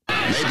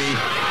baby.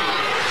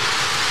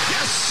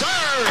 Yes, sir.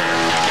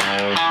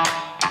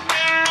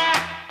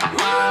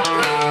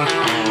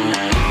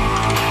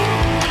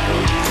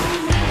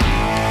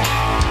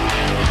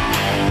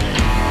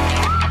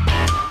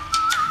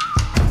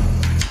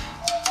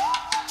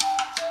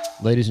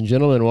 Ladies and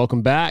gentlemen,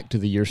 welcome back to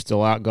the You're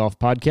Still Out Golf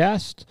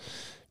Podcast,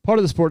 part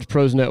of the Sports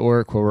Pros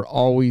Network, where we're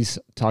always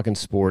talking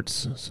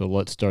sports. So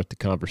let's start the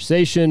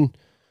conversation.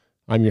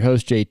 I'm your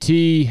host,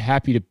 JT.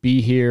 Happy to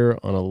be here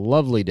on a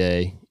lovely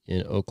day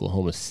in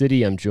Oklahoma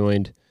City. I'm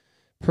joined,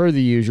 per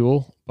the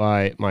usual,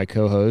 by my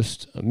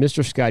co-host,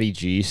 Mr. Scotty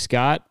G.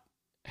 Scott,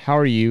 how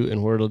are you,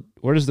 and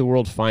where does the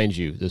world find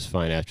you this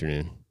fine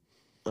afternoon?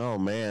 Oh,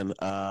 man.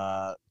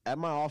 At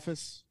my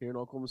office here in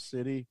Oklahoma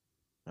City.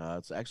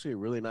 It's actually a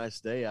really nice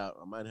day out.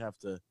 I might have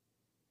to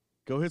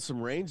go hit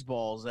some range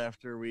balls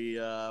after we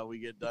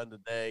get done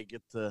today.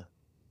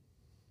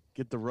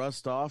 Get the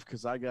rust off,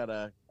 because I got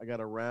a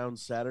round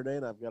Saturday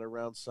and I've got a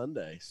round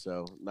Sunday.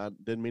 So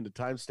didn't mean to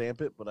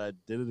timestamp it, but I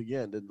did it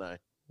again, didn't I?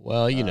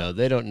 Well,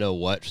 they don't know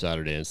what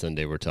Saturday and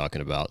Sunday we're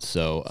talking about.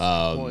 So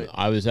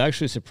I was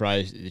actually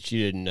surprised that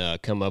you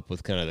didn't come up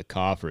with kind of the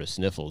cough or the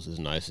sniffles, as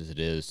nice as it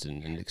is,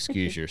 and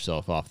excuse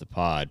yourself off the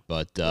pod.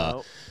 But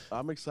no,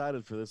 I'm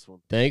excited for this one.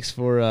 Thanks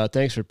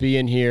for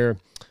being here.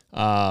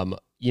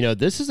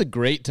 This is a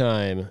great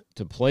time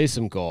to play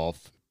some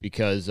golf,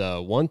 because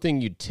one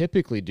thing you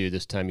typically do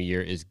this time of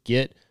year is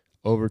get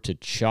over to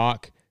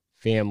Chalk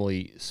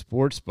Family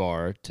Sports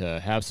Bar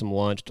to have some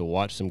lunch, to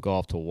watch some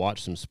golf, to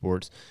watch some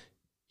sports.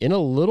 In a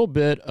little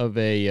bit of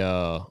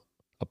a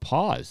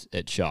pause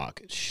at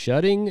Chalk,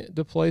 shutting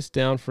the place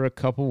down for a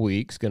couple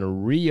weeks, going to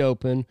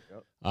reopen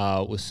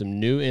with some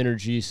new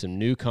energy, some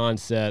new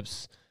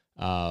concepts.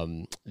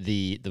 The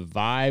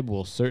vibe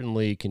will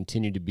certainly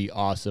continue to be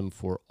awesome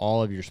for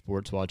all of your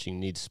sports watching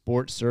needs.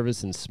 Sports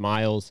service and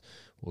smiles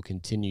will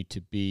continue to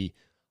be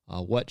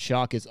what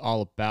Chalk is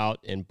all about.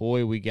 And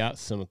boy, we got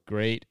some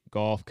great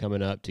golf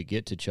coming up to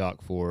get to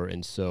Chalk for.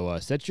 And so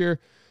set your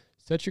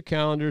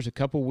calendars a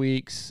couple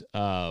weeks.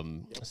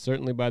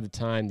 Certainly by the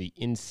time the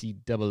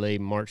NCAA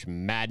March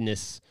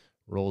Madness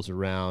rolls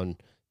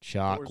around,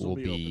 Chalk will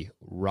be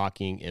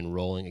rocking and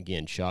rolling.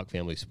 Again, Chalk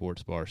Family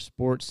Sports Bar,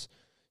 sports,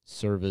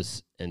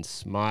 service, and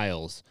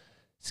smiles.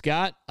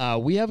 Scott,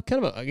 we have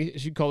kind of I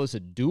guess you'd call this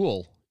a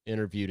dual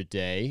interview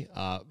today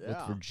with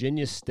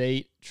Virginia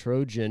State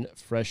Trojan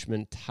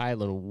freshman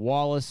Tylen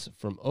Wallace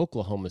from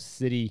Oklahoma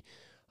City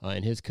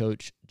and his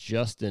coach,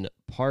 Justin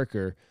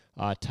Parker.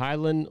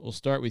 Tylen, we'll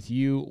start with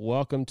you.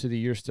 Welcome to the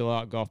You're Still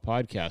Out Golf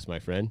Podcast, my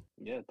friend.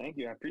 Yeah, thank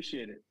you. I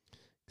appreciate it.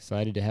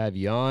 Excited to have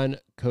you on.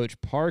 Coach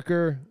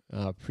Parker,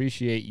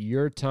 appreciate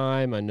your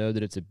time. I know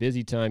that it's a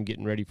busy time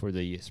getting ready for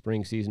the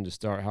spring season to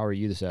start. How are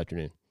you this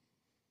afternoon?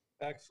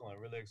 Excellent.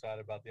 Really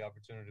excited about the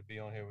opportunity to be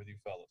on here with you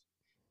fellas.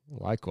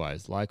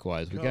 Likewise.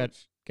 Coach, We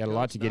got a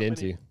lot to get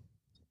into.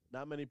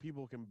 Not many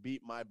people can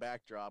beat my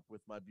backdrop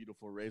with my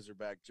beautiful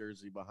Razorback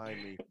jersey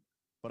behind me,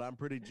 but I'm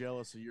pretty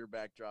jealous of your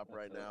backdrop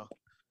right now.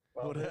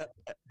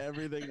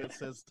 Everything that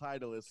says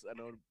Titleist, I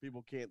know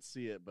people can't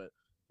see it, but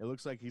it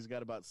looks like he's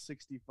got about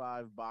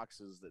 65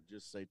 boxes that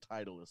just say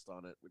Titleist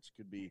on it, which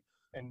could be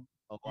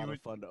a lot of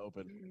fun to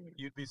open.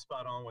 You'd be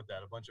spot on with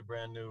that. A bunch of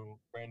brand new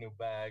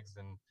bags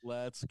and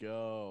let's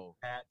go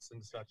hats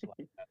and such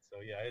like that.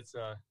 So yeah, it's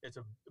a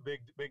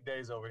big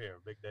days over here.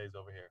 Big days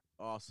over here.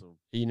 Awesome.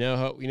 You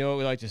know what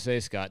we like to say,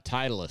 Scott?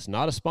 Titleist,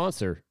 not a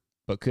sponsor,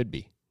 but could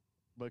be.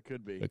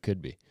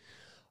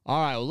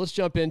 All right, well, let's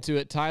jump into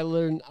it.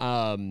 Tylen,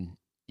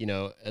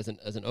 as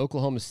an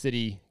Oklahoma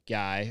City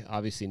guy,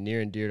 obviously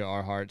near and dear to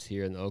our hearts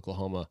here in the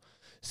Oklahoma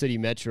City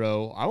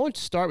Metro, I want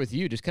to start with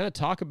you. Just kind of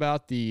talk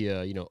about the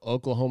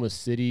Oklahoma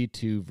City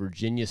to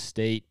Virginia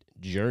State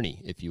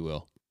journey, if you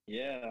will.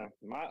 Yeah,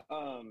 my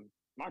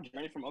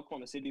journey from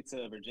Oklahoma City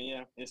to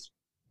Virginia, it's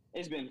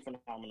been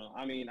phenomenal.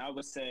 I mean, I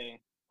would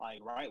say, like,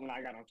 right when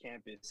I got on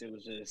campus,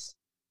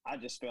 I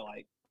just felt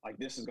like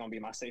this is gonna be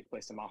my safe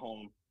place in my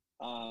home.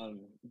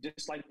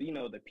 Just like,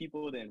 the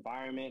people, the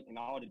environment, and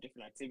all the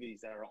different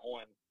activities that are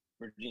on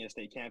Virginia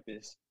State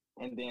campus.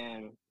 And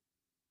then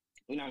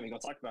we're not even going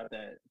to talk about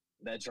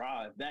that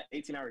drive. That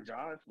 18-hour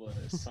drive was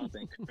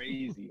something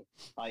crazy.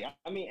 Like,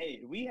 I mean,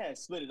 hey, we had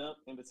split it up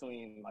in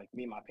between, like,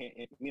 me and my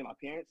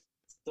parents.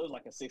 So it was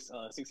like a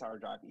 6-hour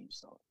drive each.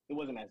 So it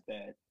wasn't as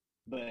bad.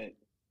 But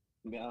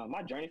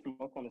my journey from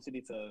Oklahoma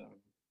City to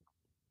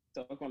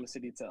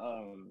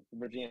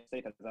Virginia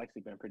State has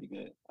actually been pretty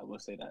good. I will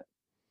say that.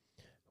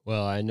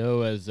 Well, I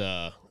know it's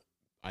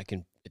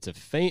a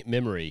faint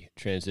memory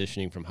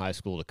transitioning from high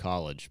school to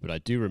college, but I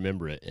do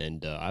remember it.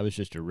 And I was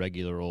just a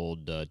regular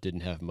old,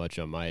 didn't have much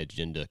on my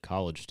agenda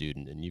college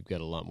student, and you've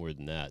got a lot more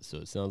than that. So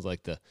it sounds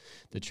like the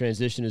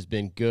transition has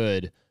been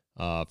good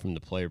from the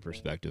player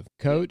perspective.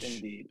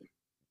 Coach,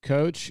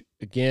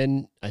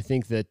 again, I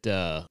think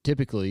that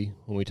typically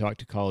when we talk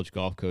to college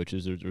golf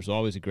coaches, there's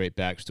always a great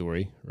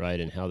backstory,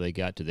 right, and how they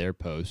got to their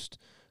post.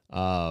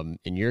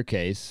 In your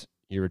case,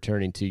 you're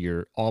returning to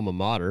your alma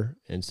mater,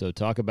 and so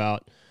talk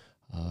about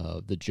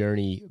the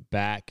journey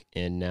back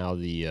and now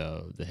the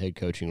head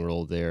coaching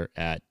role there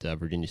at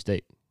Virginia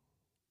State.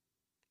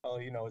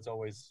 Well, it's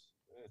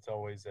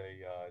always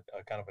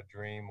a kind of a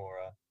dream or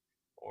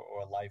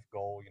a life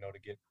goal, to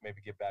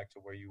get back to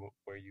where you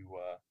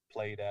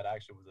played at. I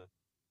actually was a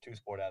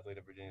two-sport athlete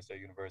at Virginia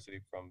State University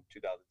from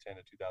 2010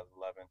 to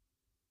 2011.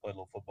 Played a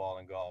little football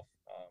and golf.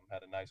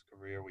 Had a nice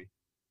career. We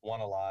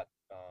won a lot.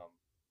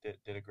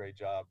 Did a great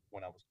job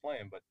when I was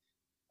playing, but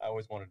I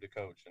always wanted to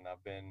coach, and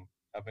I've been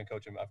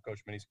coaching. I've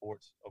coached many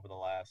sports over the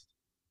last,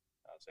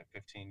 I would say,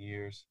 15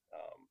 years.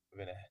 I've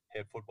been a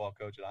head football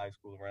coach at a high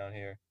school around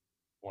here.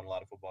 Won a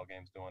lot of football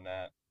games doing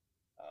that.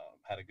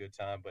 Had a good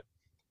time, but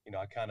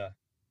I kind of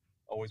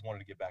always wanted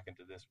to get back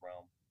into this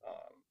realm.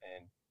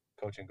 And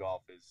coaching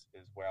golf is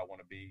where I want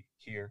to be.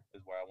 Here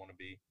is where I want to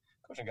be.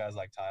 Coaching guys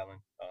like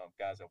Tylen,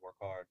 guys that work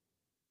hard,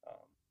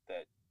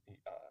 that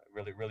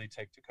really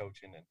take to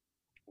coaching and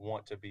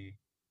want to be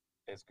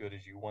as good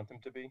as you want them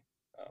to be.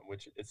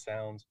 Which it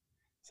sounds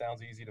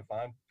easy to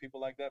find people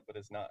like that, but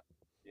it's not.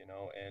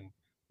 And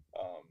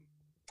um,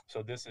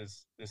 so this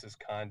is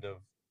kind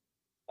of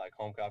like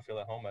home. I feel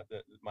at home.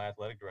 My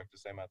athletic director,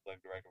 same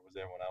athletic director, was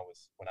there when I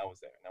was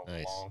there, and that was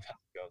Nice. a long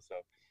time ago. So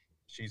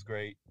she's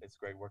great. It's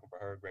great working for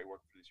her. Great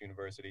working for this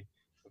university.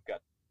 We've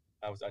got.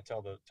 I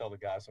tell the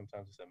guys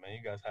sometimes. I said, man,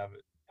 you guys have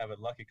it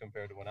lucky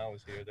compared to when I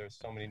was here. There's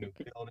so many new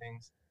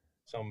buildings,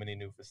 so many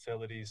new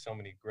facilities, so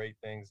many great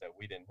things that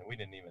we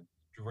didn't even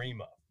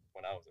dream of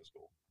when I was in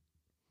school.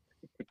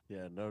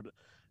 Yeah, no,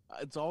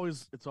 it's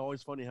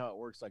always funny how it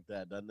works like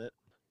that, doesn't it?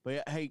 But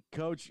yeah, hey,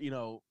 coach,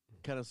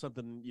 kind of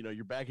something,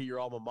 you're back at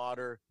your alma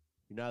mater,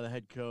 you're now the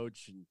head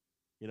coach,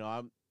 and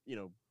I'm,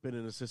 been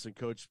an assistant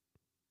coach,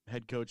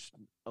 head coach,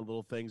 a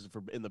little things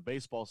for in the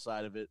baseball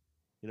side of it.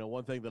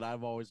 One thing that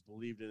I've always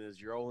believed in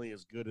is you're only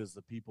as good as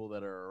the people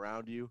that are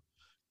around you.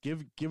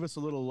 Give us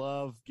a little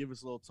love, give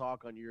us a little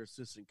talk on your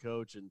assistant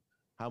coach and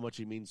how much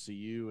he means to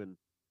you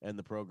and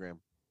the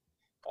program.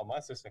 Oh, my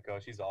assistant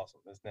coach, he's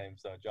awesome. His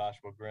name's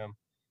Joshua Grimm.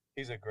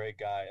 He's a great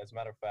guy. As a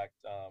matter of fact,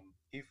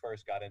 he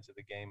first got into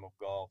the game of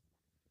golf.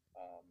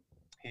 Um,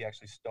 he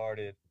actually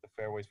started the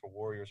Fairways for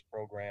Warriors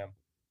program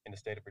in the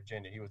state of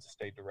Virginia. He was the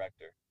state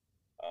director.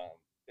 Um,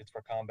 it's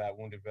for combat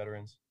wounded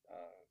veterans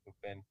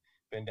who've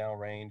been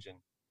downrange, and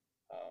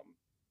um,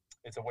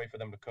 it's a way for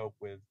them to cope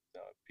with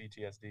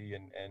PTSD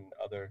and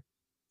other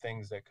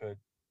things that could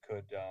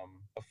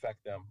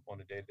affect them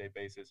on a day-to-day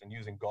basis, and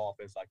using golf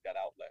as like that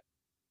outlet.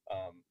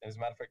 As a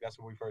matter of fact, that's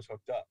when we first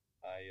hooked up.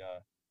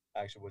 I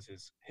actually was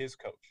his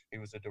coach. He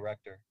was the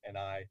director, and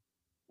I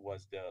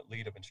was the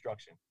lead of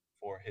instruction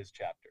for his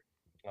chapter.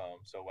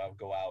 So I would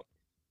go out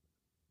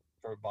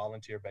for a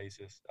volunteer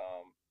basis.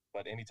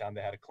 But anytime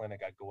they had a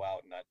clinic, I'd go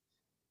out and I'd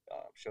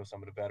show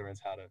some of the veterans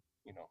how to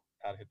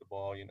hit the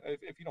ball.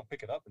 If you don't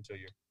pick it up until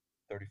you're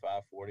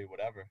 35, 40,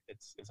 whatever,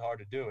 it's hard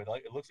to do. It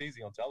looks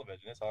easy on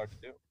television. It's hard to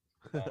do.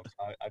 So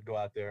I'd go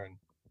out there and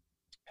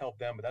help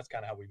them, but that's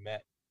kind of how we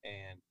met.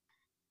 And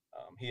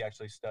he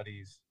actually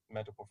studies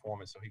mental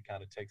performance, so he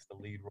kind of takes the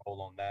lead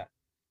role on that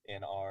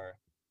in our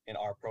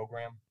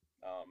program.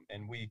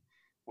 And we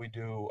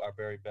do our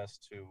very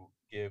best to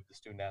give the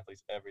student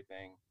athletes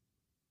everything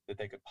that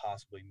they could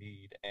possibly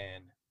need.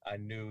 And I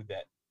knew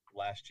that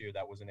last year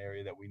that was an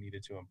area that we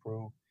needed to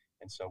improve,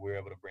 and so we were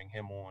able to bring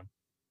him on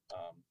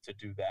to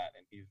do that.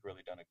 And he's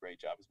really done a great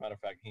job. As a matter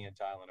of fact, he and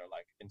Tylen are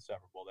like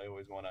inseparable. They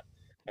always want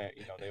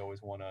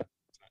to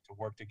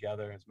work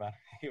together. As a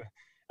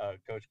matter,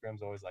 Coach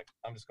Grimm's always like,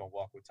 I'm just gonna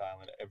walk with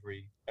Tylen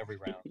every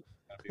round.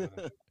 Be with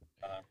him.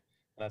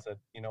 And I said,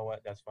 you know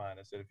what? That's fine.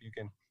 I said, if you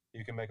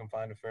can make him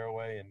find a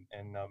fairway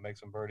and make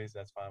some birdies,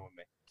 that's fine with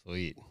me.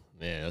 Sweet,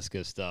 man, that's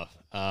good stuff.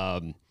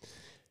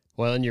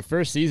 Well, in your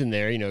first season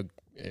there,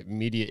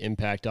 immediate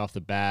impact off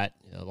the bat,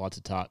 lots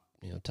of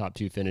top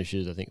two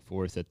finishes, I think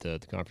fourth at the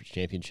conference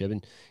championship,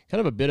 and kind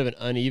of a bit of an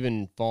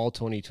uneven fall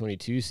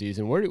 2022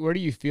 season. Where do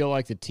you feel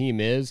like the team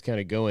is kind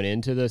of going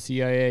into the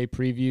CIA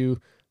preview,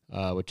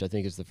 which I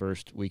think is the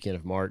first weekend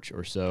of March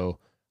or so?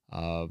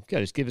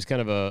 Just give us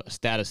kind of a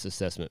status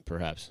assessment,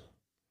 perhaps.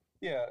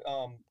 Yeah,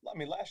 I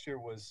mean, last year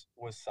was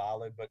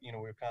solid, but we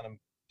were kind of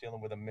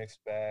dealing with a mixed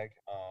bag.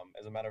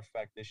 As a matter of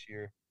fact, this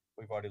year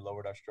we've already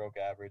lowered our stroke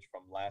average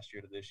from last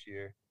year to this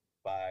year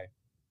by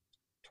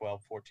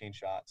 12, 14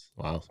 shots,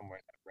 wow, somewhere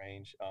in that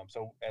range.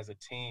 So as a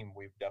team,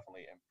 we've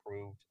definitely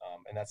improved,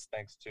 and that's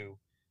thanks to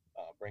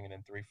bringing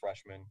in three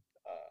freshmen,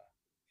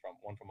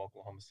 one from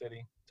Oklahoma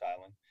City,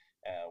 Tylen,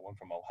 one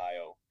from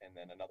Ohio, and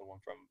then another one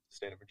from the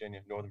state of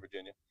Virginia, Northern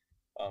Virginia.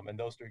 And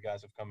those three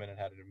guys have come in and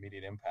had an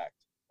immediate impact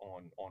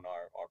on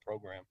our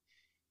program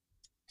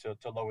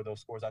to lower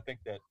those scores. I think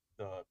that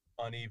the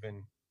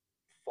uneven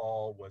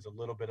fall was a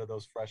little bit of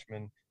those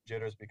freshman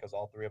jitters because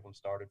all three of them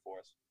started for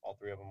us. All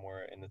three of them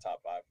were in the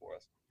top five for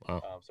us.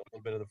 Wow. So a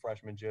little bit of the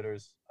freshman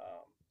jitters.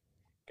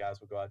 Guys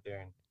would go out there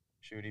and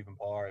shoot even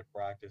par at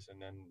practice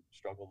and then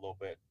struggle a little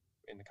bit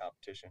in the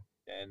competition.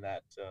 And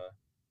that,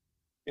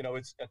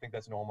 I think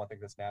that's normal. I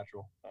think that's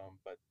natural.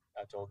 But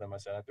I told them, I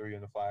said, I threw you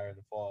in the fire in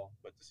the fall,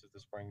 but this is the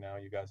spring now.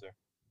 You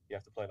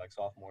have to play like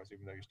sophomores,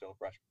 even though you're still a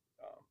freshman.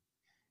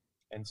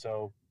 And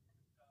so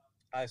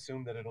I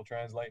assume that it'll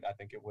translate. I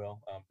think it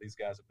will. These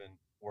guys have been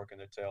working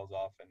their tails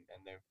off, and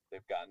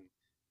they've gotten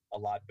a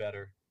lot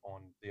better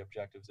on the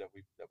objectives that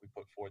we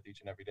put forth each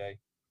and every day.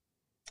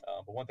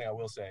 But one thing I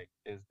will say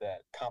is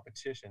that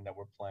competition that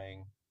we're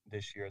playing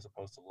this year as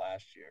opposed to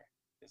last year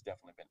has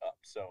definitely been up.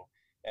 So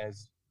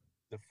as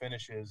the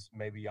finishes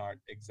maybe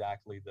aren't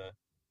exactly the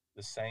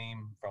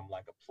same from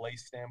like a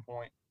place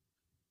standpoint,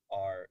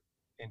 our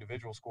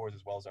individual scores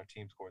as well as our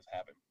team scores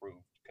have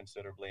improved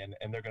considerably,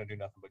 and they're going to do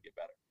nothing but get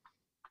better.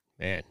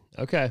 Man,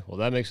 okay. Well,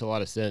 that makes a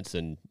lot of sense.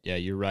 And, yeah,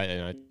 you're right.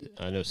 And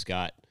I know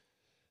Scott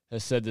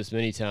has said this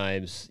many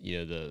times,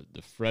 the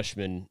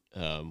freshmen,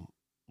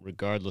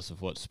 regardless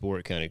of what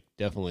sport, kind of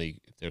definitely,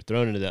 if they're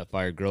thrown into that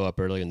fire, grow up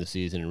early in the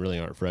season and really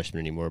aren't freshmen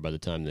anymore by the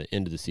time the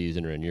end of the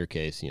season, or in your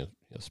case,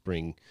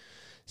 spring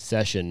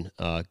session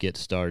gets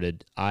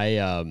started.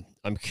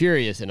 I'm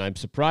curious, and I'm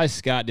surprised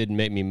Scott didn't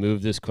make me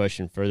move this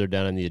question further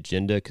down on the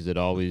agenda, because it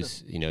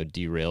always,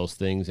 derails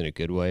things in a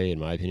good way, in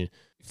my opinion.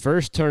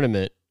 First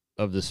tournament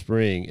of the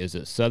spring is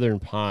at Southern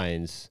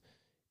Pines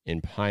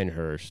in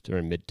Pinehurst, or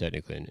in Mid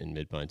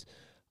Pines.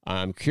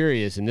 I'm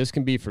curious, and this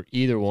can be for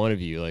either one of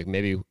you, like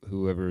maybe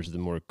whoever's the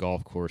more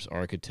golf course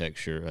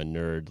architecture, a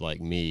nerd like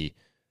me.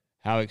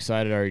 How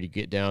excited are you to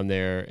get down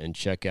there and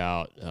check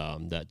out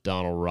that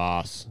Donald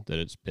Ross that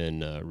it's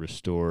been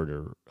restored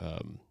or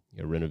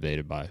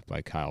renovated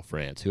by Kyle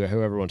France?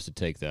 Whoever wants to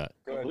take that.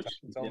 Go ahead,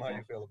 tell them how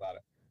you feel about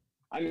it.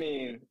 I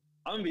mean,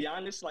 I'm gonna be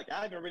honest. Like,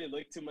 I haven't really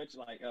looked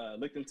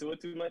into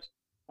it too much,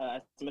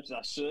 as much as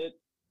I should.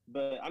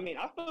 But I mean,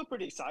 I feel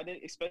pretty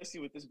excited, especially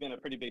with this being a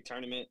pretty big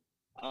tournament.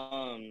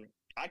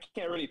 I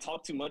can't really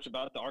talk too much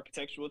about the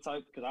architectural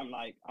type because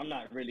I'm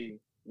not really,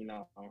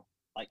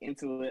 like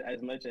into it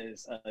as much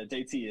as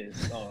JT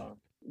is.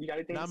 You got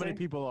anything? Not many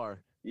people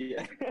are.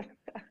 Yeah.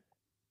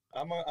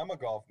 I'm a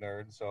golf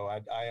nerd, so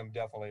I am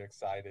definitely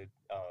excited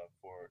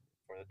for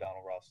the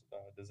Donald Ross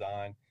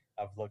design.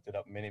 I've looked it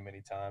up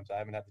many times. I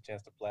haven't had the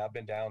chance to play. I've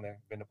been down there,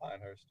 been to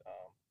Pinehurst,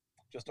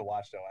 just to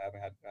watch though. I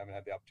haven't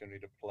had the opportunity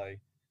to play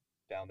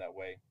down that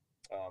way.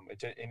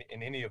 It's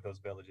in any of those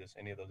villages,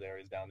 any of those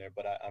areas down there.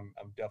 But I'm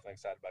definitely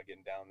excited about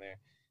getting down there.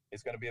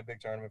 It's going to be a big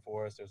tournament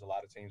for us. There's a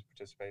lot of teams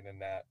participating in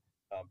that,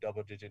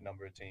 double-digit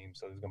number of teams.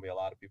 So there's going to be a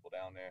lot of people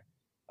down there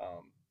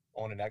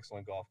on an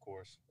excellent golf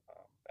course,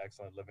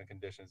 excellent living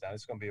conditions. Now,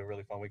 it's going to be a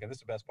really fun weekend. This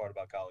is the best part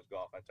about college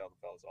golf. I tell the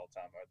fellas all the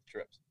time, are the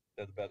trips.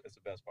 They're the best. It's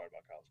the best part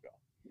about college golf.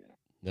 Yeah,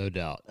 no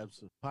doubt.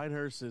 Absolutely.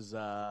 Pinehurst is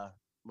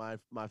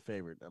my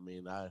favorite. I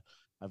mean,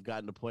 I've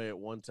gotten to play it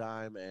one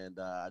time, and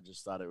I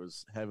just thought it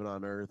was heaven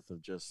on earth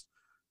of just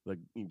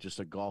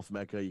a golf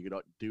mecca. You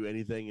could do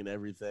anything and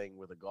everything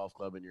with a golf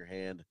club in your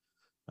hand,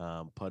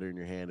 putter in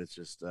your hand. It's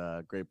just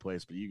a great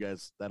place. But you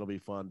guys, that'll be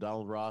fun.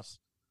 Donald Ross,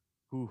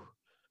 who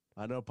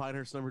I know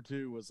Pinehurst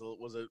 #2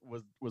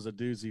 was a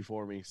doozy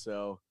for me.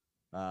 So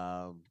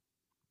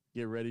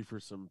get ready for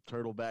some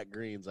turtleback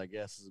greens, I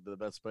guess is the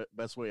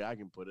best way I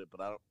can put it.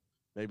 But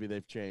maybe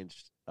they've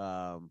changed.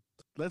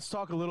 Let's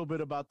talk a little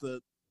bit about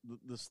the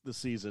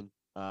season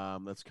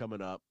that's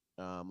coming up.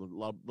 A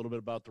little bit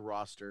about the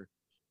roster.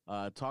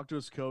 Talk to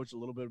us, Coach, a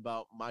little bit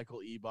about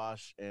Michael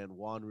Ebosh and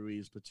Juan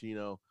Ruiz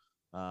Patino.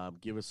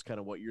 Give us kind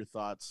of what your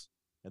thoughts,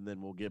 and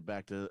then we'll get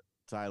back to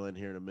Tylen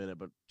here in a minute.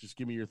 But just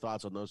give me your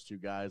thoughts on those two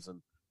guys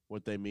and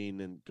what they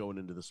mean and going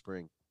into the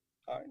spring.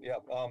 All right, yeah.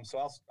 So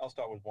I'll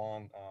start with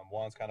Juan.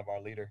 Juan's kind of our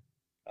leader.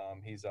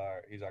 He's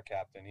our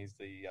captain. He's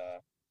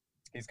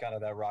kind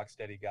of that rock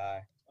steady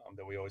guy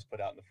that we always put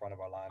out in the front of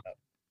our lineup.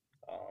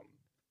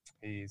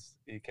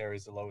 He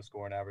carries the lowest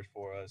scoring average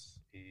for us.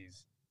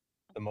 He's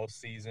the most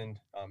seasoned.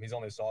 He's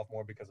only a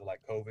sophomore because of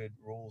like COVID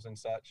rules and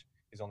such.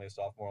 He's only a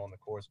sophomore on the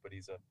course, but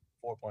he's a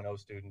 4.0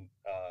 student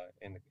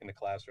in the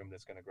classroom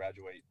that's going to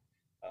graduate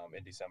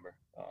in December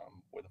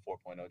with a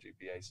 4.0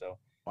 GPA. So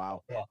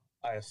wow. Well,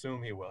 I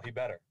assume he will. He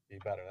better.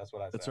 That's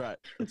what I said.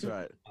 That's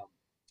right.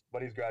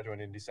 But he's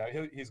graduating in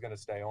December. He's going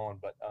to stay on,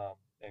 but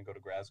and go to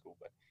grad school.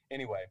 But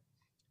anyway,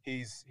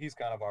 he's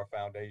kind of our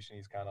foundation.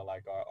 He's kind of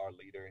like our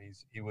leader.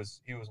 He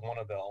was one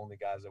of the only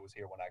guys that was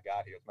here when I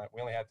got here.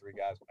 We only had 3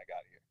 guys when I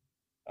got here.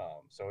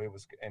 So it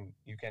was, and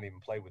you can't even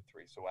play with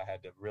 3. So I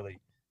had to really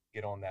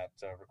get on that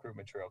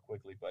recruitment trail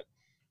quickly. But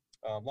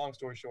long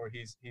story short,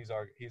 he's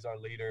our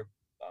leader,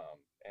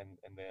 and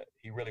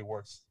he really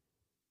works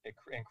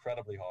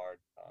incredibly hard.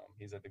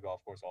 He's at the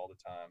golf course all the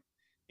time,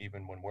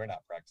 even when we're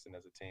not practicing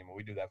as a team. And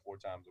we do that 4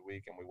 times a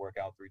week, and we work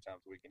out 3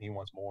 times a week. And he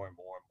wants more and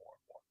more and more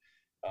and more.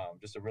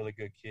 Just a really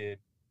good kid.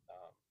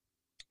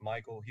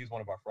 Michael, he's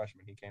one of our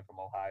freshmen. He came from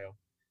Ohio.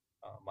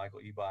 Michael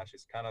Ebosh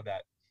is kind of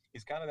that.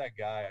 He's kind of that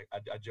guy.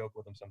 I joke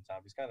with him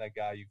sometimes. He's kind of that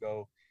guy. You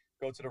go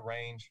to the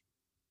range.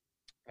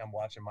 And I'm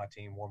watching my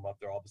team warm up.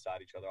 They're all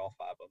beside each other, all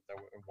 5 of them.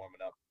 They're warming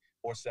up,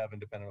 or 7,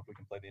 depending on if we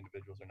can play the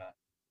individuals or not.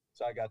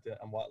 So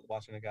I'm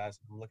watching the guys.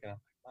 I'm looking. I'm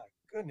like,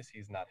 my goodness,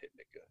 he's not hitting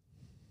it good.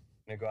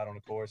 And they go out on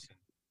the course and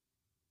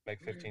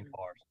make 15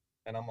 pars.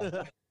 And I'm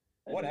like,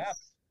 what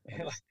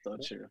happened? Like, so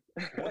true.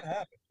 What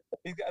happened?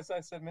 These guys,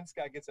 I said, man, this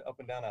guy gets it up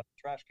and down out of the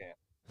trash can.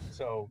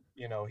 So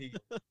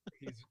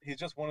he's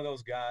just one of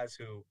those guys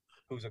who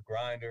who's a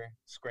grinder,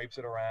 scrapes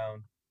it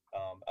around.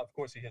 Of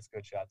course, he hits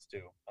good shots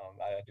too.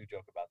 I do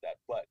joke about that,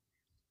 but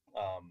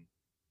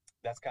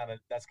that's kind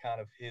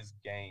of his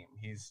game.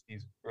 He's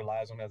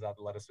relies on his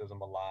athleticism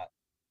a lot,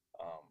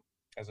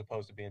 as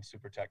opposed to being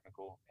super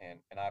technical, and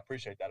I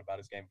appreciate that about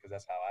his game because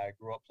that's how I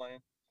grew up playing.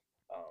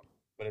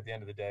 But at the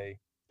end of the day,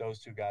 those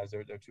two guys,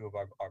 they're two of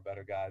our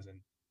better guys,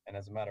 and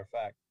as a matter of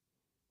fact,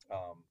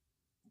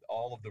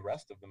 all of the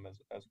rest of them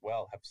as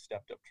well have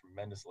stepped up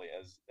tremendously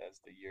as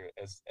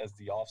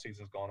the off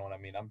season's gone on. I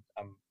mean,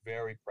 I'm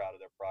very proud of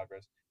their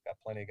progress. Got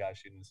plenty of guys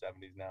shooting in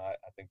the 70s now.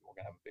 I think we're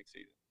gonna have a big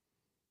season.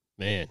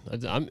 Man,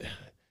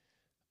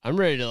 I'm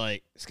ready to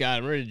Scott.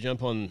 I'm ready to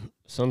jump on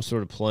some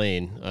sort of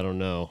plane. I don't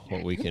know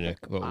what we can.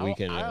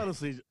 I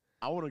honestly,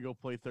 I want to go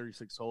play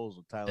 36 holes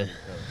with Tylen and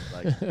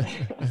Coach.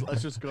 Like,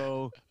 let's just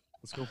go.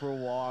 Let's go for a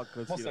walk.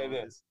 I'll say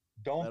this.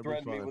 Don't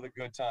threaten me with a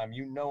good time.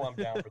 You know I'm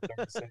down for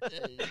 36.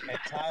 And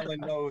Tylen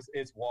knows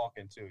it's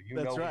walking too.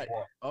 That's right.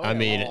 Oh, I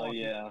mean,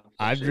 yeah.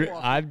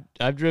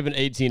 I've driven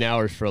 18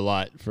 hours for a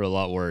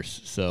lot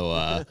worse. So,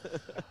 all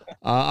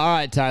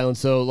right, Tylen.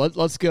 So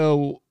let's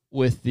go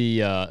with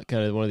the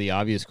kind of one of the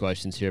obvious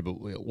questions here. But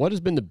what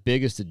has been the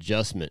biggest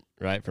adjustment,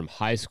 right, from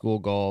high school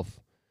golf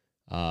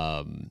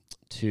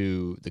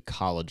to the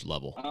college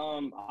level?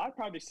 I'd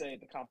probably say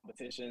the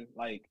competition.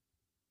 Like,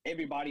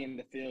 everybody in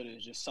the field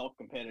is just so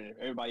competitive.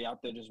 Everybody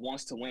out there just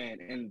wants to win.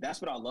 And that's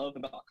what I love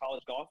about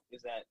college golf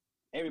is that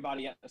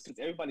since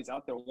everybody's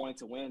out there wanting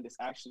to win, this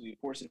actually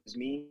forces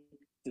me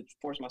to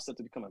force myself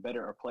to become a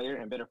better player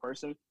and better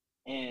person.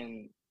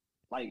 And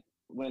like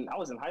when I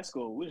was in high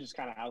school, we were just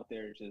kind of out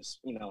there just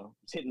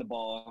hitting the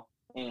ball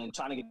and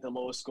trying to get the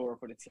lowest score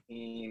for the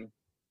team,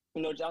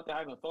 just out there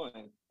having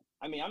fun.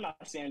 I mean, I'm not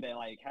saying that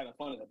like having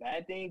fun is a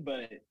bad thing,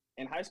 but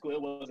in high school,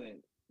 it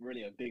wasn't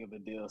really a big of a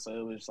deal. So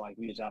it was like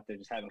we was out there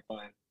just having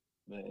fun.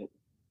 But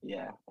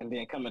yeah, and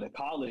then coming to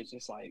college,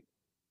 it's like,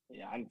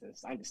 yeah, I need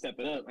to step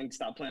it up. I need to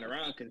stop playing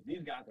around because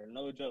these guys are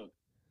no joke.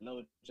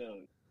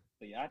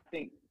 But yeah, I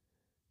think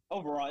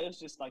overall it's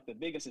just like the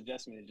biggest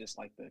adjustment is just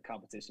like the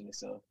competition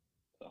itself.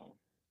 So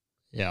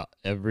yeah,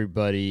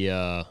 everybody's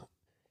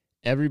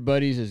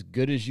as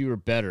good as you or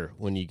better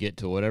when you get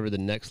to whatever the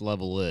next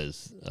level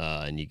is,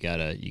 and you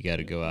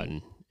gotta go out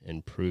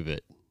and prove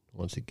it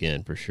once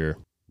again for sure.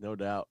 No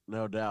doubt.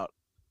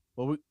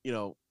 Well,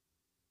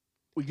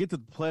 we get the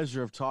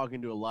pleasure of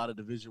talking to a lot of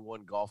Division I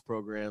golf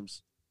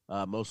programs,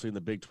 mostly in the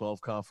Big 12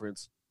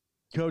 conference.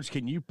 Coach,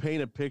 can you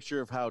paint a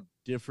picture of how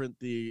different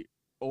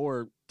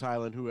or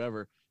Tylen,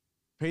 whoever,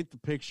 paint the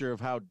picture of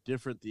how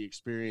different the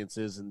experience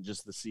is in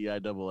just the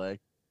CIAA?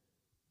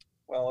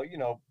 Well,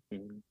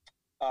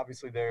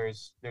 obviously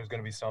there's going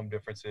to be some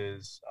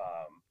differences,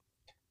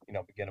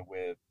 beginning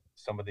with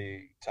some of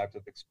the types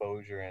of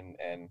exposure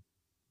and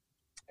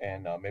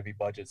maybe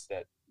budgets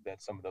that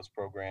some of those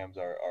programs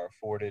are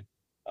afforded.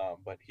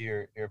 But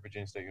here at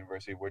Virginia State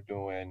University, we're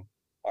doing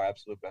our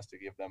absolute best to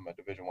give them a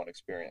Division I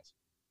experience.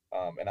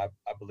 And I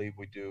believe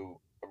we do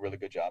a really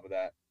good job of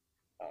that.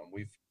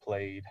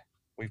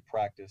 We've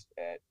practiced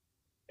at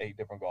 8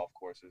 different golf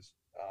courses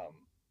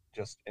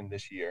just in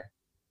this year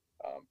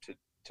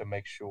to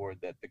make sure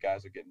that the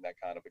guys are getting that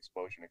kind of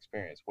exposure and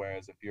experience.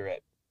 Whereas if you're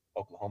at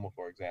Oklahoma,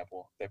 for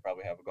example, they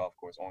probably have a golf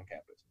course on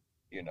campus.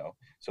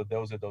 So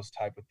those are those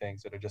type of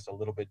things that are just a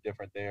little bit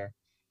different there.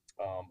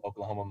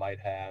 Oklahoma might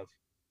have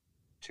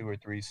 2 or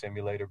 3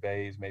 simulator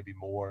bays, maybe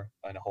more,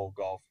 and a whole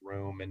golf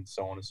room and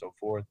so on and so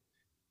forth.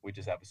 We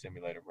just have a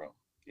simulator room,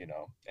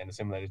 and the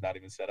simulator's not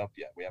even set up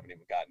yet. We haven't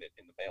even gotten it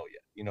in the mail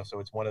yet, so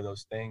it's one of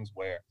those things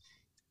where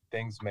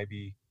things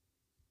maybe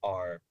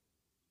are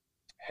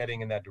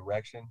heading in that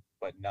direction,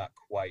 but not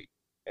quite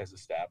as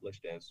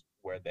established as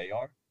where they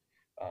are.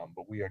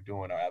 But we are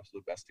doing our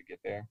absolute best to get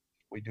there.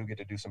 We do get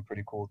to do some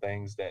pretty cool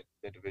things that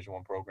the Division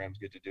I programs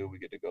get to do. We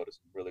get to go to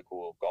some really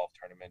cool golf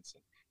tournaments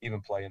and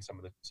even play in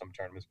some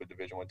tournaments with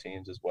Division I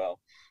teams as well.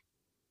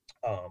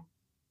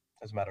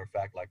 As a matter of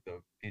fact, like the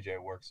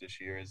PGA Works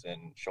this year is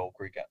in Shoal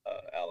Creek,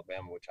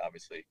 Alabama, which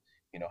obviously,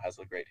 has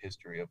a great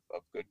history of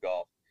good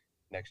golf.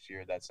 Next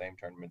year, that same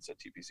tournament's at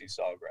TPC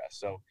Sawgrass.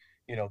 So,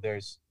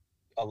 there's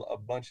a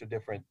bunch of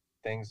different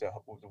things that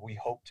we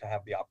hope to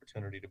have the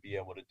opportunity to be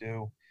able to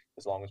do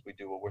as long as we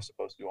do what we're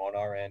supposed to do on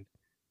our end.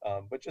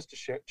 But just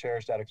to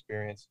cherish that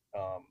experience,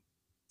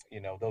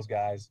 those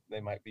guys, they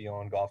might be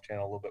on Golf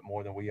Channel a little bit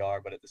more than we are,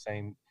 but at the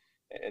same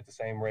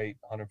rate,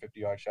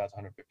 150-yard shot's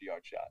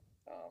 150-yard shot.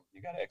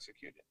 You got to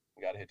execute it.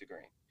 You got to hit the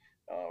green,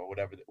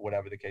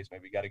 whatever the case may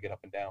be. You got to get up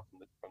and down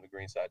from the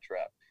green side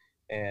trap.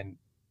 And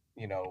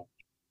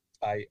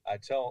I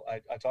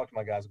talk to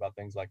my guys about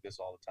things like this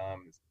all the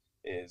time.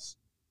 Is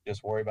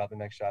just worry about the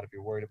next shot. If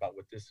you're worried about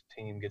what this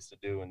team gets to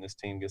do and this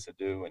team gets to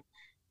do, and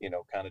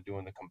kind of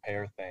doing the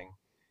compare thing,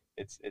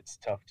 it's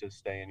tough to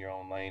stay in your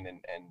own lane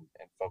and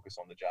focus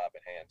on the job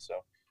at hand.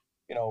 So,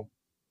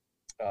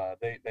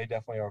 they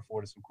definitely are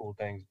afforded some cool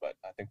things, but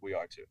I think we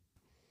are too.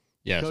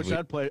 Yeah, Coach,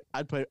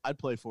 I'd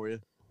play for you.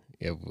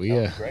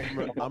 Yeah, great.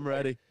 I'm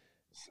ready.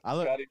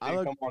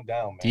 Come on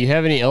down, man. Do you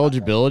have any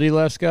eligibility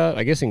left, Scott?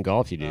 I guess in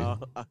golf you do.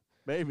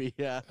 Maybe,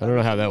 yeah. I don't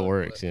know how that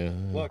works. Yeah.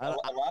 Look, a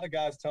lot of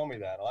guys tell me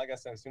that. Like I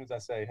said, as soon as I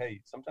say, hey,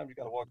 sometimes you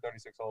got to walk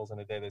 36 holes in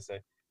a day, they say,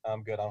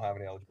 I'm good. I don't have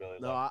any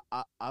eligibility No,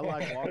 left. I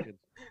like walking.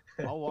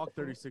 I'll walk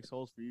 36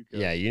 holes for you,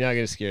 Coach. Yeah, you're not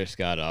going to scare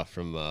Scott off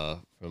from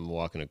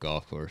walking a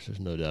golf course.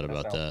 There's no doubt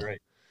about that.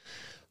 Great.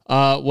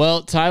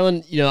 Well,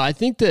 Tylen, I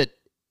think that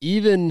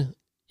even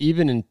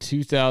in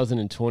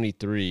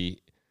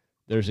 2023,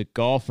 there's a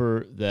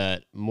golfer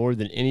that more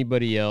than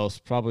anybody else,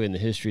 probably in the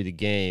history of the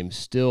game,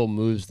 still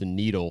moves the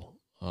needle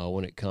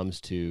when it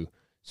comes to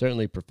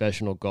certainly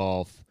professional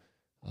golf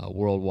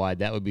worldwide.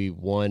 That would be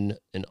one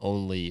and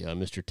only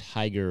Mr.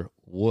 Tiger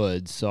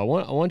Woods. So I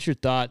want your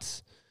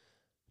thoughts,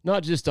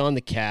 not just on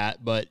the cat,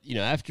 but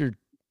after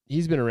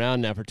he's been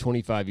around now for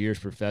 25 years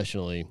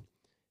professionally,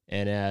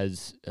 and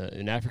as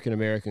an African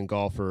American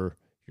golfer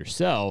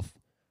yourself,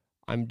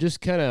 I'm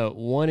just kind of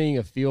wanting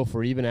a feel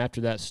for, even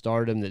after that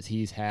stardom that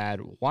he's had,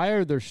 why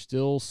are there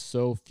still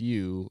so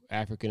few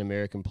African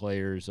American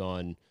players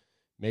on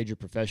major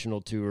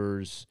professional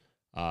tours,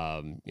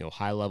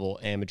 high level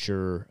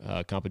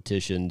amateur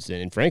competitions,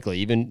 and frankly,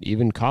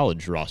 even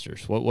college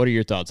rosters? What are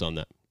your thoughts on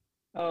that?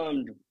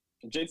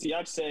 JT,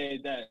 I'd say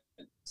that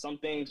some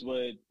things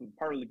would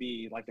partly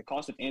be like the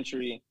cost of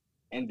entry,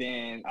 and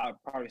then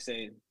I'd probably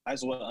say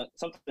as well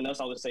something else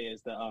I would say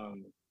is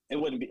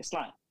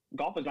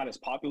golf is not as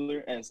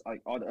popular as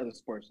like all the other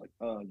sports, like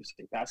just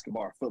say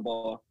basketball or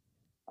football.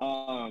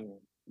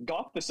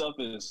 Golf itself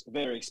is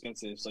very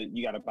expensive, so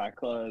you got to buy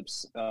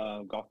clubs,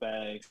 golf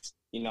bags,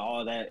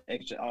 all the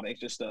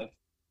extra stuff.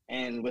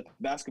 And with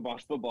basketball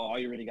and football, all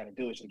you really got to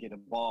do is just get a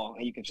ball,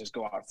 and you can just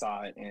go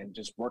outside and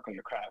just work on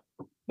your craft.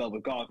 But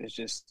with golf, it's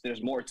just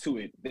there's more to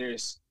it.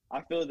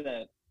 I feel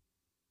that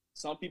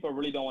some people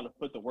really don't want to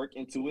put the work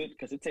into it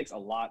because it takes a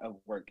lot of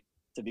work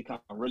to become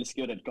really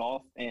skilled at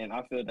golf. And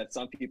I feel that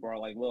some people are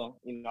like, well,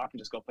 I can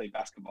just go play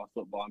basketball,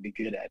 football, and be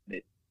good at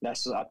it.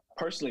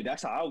 Personally,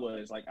 that's how I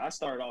was. Like, I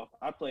started off,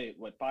 I played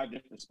 5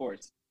 different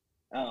sports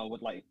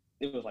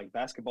it was like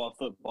basketball,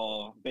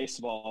 football,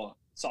 baseball,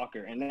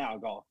 soccer, and now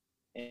golf.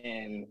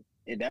 And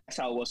that's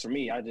how it was for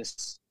me. I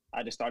just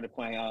started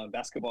playing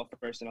basketball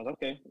first, and I was like,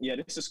 okay, yeah,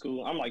 this is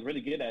cool. I'm like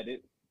really good at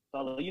it. So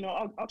I was like,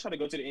 I'll try to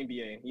go to the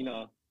NBA.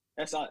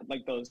 That's not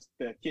like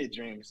the kid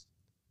dreams.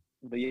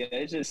 But yeah,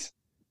 it's just,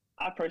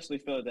 I personally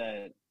feel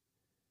that,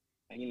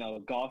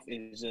 golf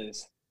is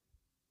just,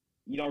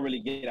 you don't really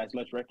get as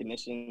much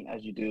recognition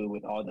as you do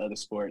with all the other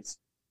sports,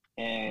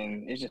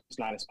 and it's just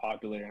not as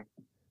popular.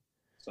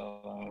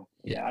 So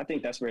yeah, I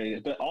think that's where it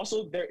is. But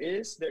also there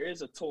is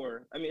a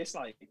tour. I mean,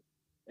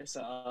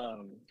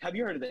 have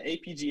you heard of the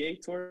APGA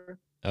tour?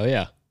 Oh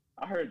yeah.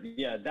 I heard,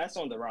 yeah, that's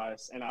on the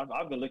rise, and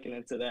I've been looking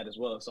into that as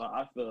well. So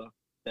I feel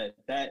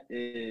that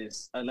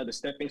is another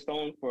stepping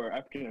stone for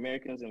African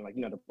Americans and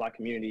the Black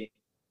community,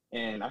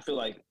 and I feel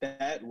like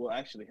that will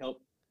actually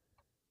help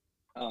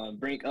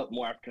bring up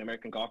more African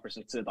American golfers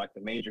into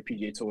the major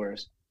PGA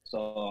tours.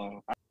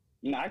 So I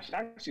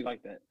actually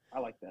like that. I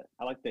like that.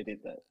 I like they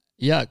did that.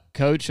 Yeah,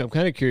 Coach, I'm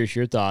kind of curious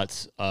your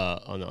thoughts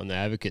on the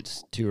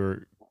Advocates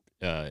Tour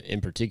in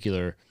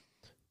particular.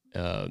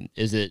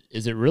 Is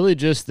it really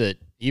just that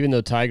even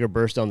though Tiger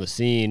burst on the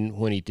scene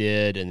when he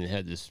did and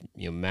had this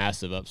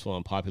massive upswell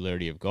in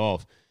popularity of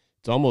golf,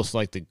 it's almost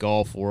like the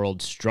golf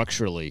world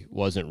structurally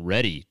wasn't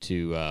ready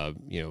to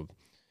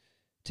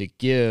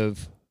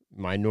give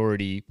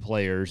minority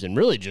players, and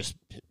really just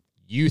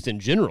youth in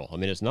general. I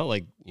mean, it's not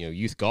like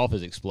youth golf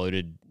has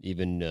exploded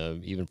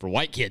even for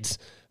white kids.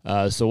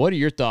 So what are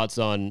your thoughts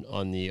on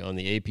the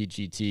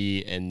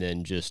APGT, and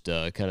then just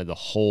kind of the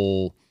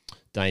whole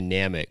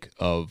dynamic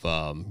of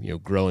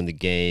growing the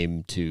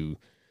game to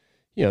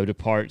to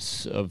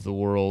parts of the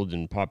world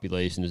and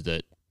populations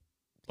that,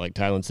 like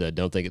Tylen said,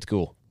 don't think it's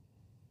cool?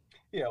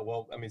 Yeah,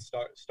 well, I mean,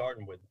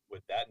 starting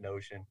with that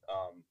notion,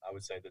 I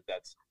would say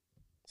that's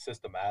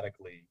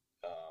systematically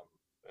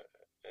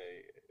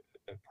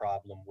a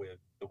problem with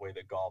the way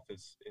that golf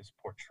is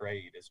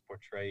portrayed. It's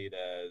portrayed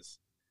as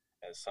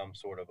some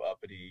sort of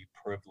uppity,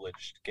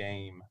 privileged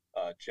game,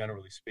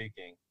 generally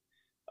speaking.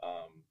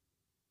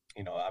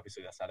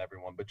 Obviously that's not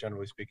everyone, but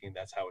generally speaking,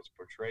 that's how it's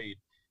portrayed,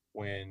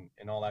 when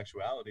in all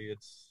actuality,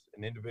 it's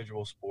an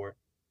individual sport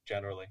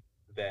generally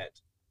that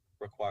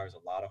requires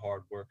a lot of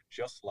hard work,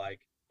 just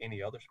like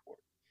any other sport.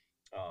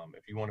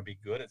 If you want to be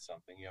good at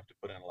something, you have to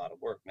put in a lot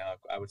of work. Now,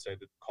 I would say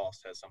that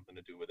cost has something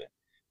to do with it,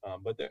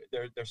 but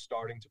they're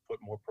starting to put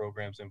more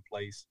programs in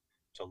place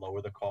to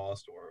lower the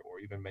cost, or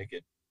even make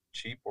it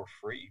cheap or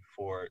free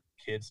for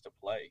kids to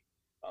play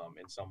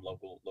in some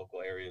local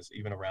areas.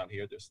 Even around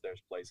here, there's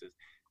places.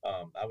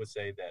 I would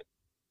say that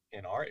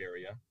in our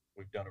area,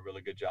 we've done a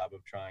really good job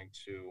of trying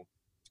to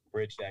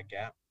bridge that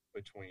gap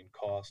between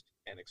cost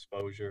and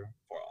exposure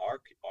for our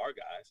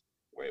guys.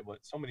 We're able,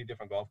 so many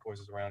different golf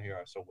courses around here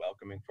are so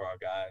welcoming for our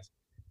guys,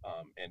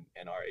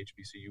 and our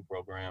HBCU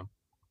program,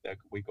 that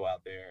we go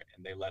out there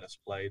and they let us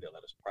play, they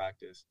let us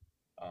practice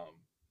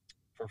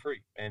for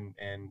free. And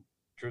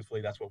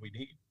truthfully, that's what we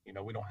need.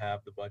 We don't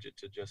have the budget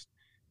to just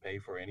pay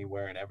for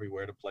anywhere and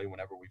everywhere to play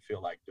whenever we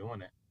feel like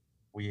doing it.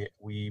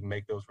 we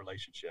make those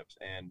relationships.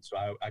 And so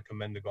I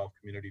commend the golf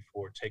community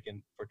for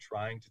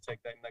trying to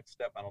take that next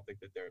step. I don't think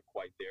that they're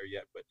quite there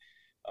yet, but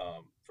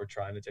for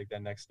trying to take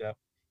that next step.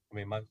 I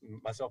mean,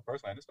 myself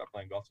personally, I didn't start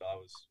playing golf till I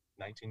was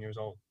 19 years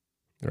old.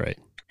 Right.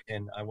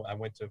 And I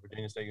went to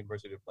Virginia State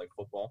University to play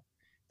football.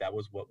 That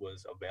was what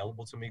was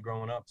available to me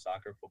growing up: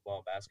 soccer,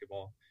 football,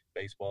 basketball,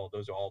 baseball.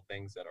 Those are all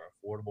things that are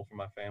affordable for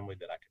my family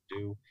that I could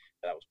do,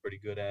 that I was pretty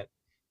good at.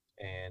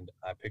 And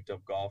I picked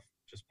up golf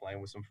just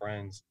playing with some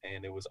friends,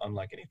 and it was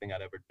unlike anything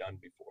I'd ever done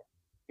before.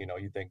 You know,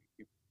 you think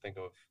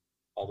of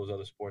all those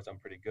other sports I'm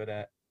pretty good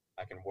at.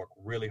 I can work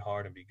really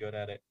hard and be good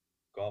at it.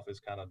 Golf is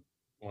kind of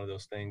one of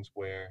those things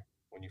where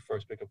when you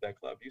first pick up that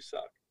club, you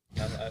suck.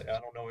 I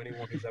don't know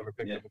anyone who's ever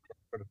picked up a club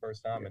for the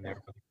first time and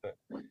they're really good.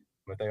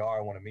 But if they are,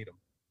 I want to meet them.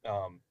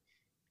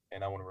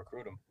 And I want to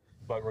recruit them.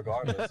 But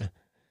regardless,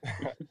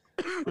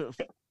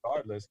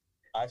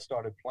 I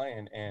started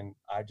playing, and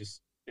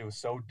it was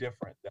so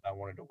different that I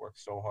wanted to work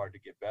so hard to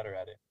get better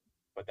at it.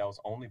 But that was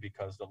only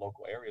because the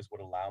local areas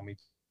would allow me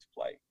to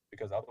play,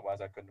 because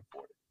otherwise I couldn't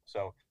afford it.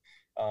 So,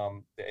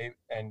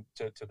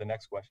 to the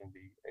next question,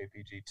 the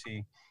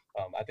APGT,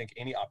 I think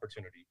any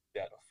opportunity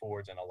that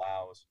affords and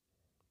allows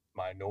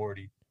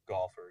minority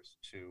golfers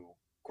to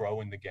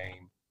grow in the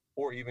game,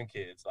 or even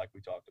kids like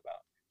we talked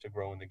about, to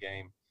grow in the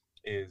game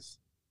is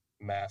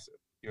massive.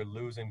 You're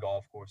losing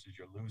golf courses,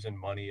 you're losing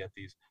money at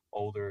these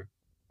older,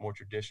 more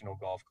traditional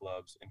golf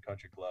clubs and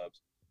country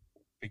clubs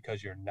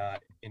because you're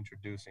not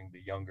introducing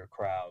the younger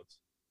crowds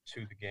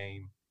to the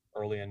game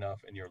early enough,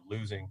 and you're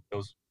losing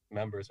those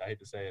members. I hate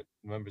to say it,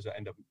 members that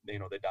end up, they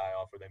die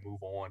off or they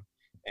move on,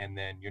 and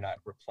then you're not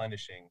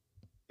replenishing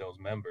those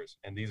members.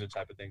 And these are the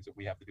type of things that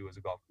we have to do as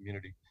a golf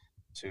community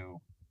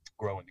to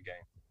grow in the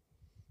game.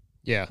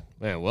 Yeah,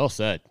 man, well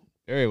said.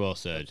 Very well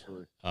said.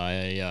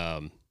 Absolutely.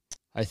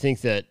 I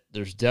think that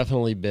there's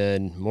definitely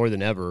been more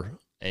than ever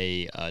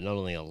not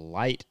only a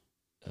light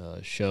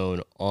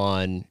shown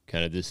on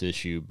kind of this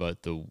issue,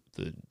 but the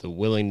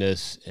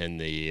willingness and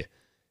the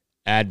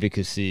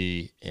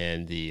advocacy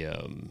and the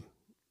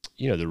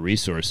the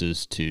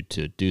resources to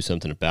do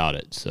something about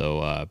it.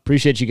 So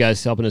appreciate you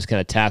guys helping us kind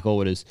of tackle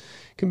what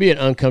can be an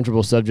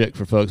uncomfortable subject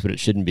for folks, but it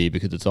shouldn't be,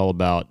 because it's all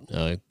about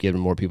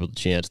giving more people the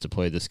chance to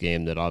play this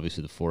game that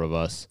obviously the four of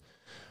us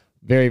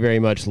very, very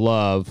much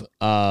love.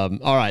 All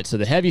right, so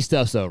the heavy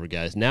stuff's over,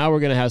 guys. Now we're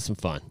going to have some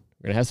fun.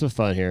 We're going to have some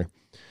fun here.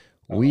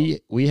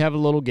 We have a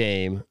little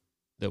game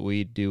that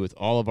we do with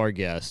all of our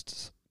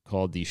guests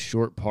called the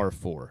Short Par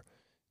 4.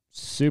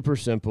 Super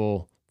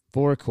simple,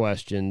 4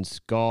 questions,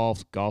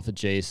 golf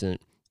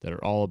adjacent, that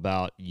are all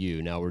about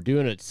you. Now, we're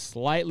doing it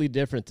slightly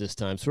different this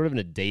time, sort of in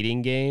a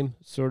dating game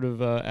sort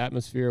of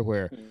atmosphere,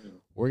 where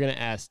we're going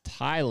to ask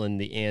Tylen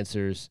the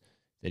answers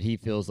that he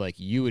feels like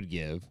you would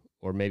give,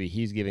 or maybe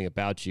he's giving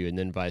about you, and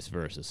then vice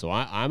versa. So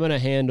I'm going to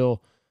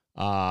handle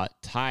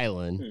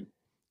Tylen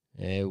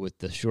with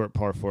the short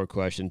par 4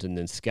 questions, and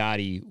then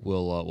Scotty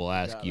will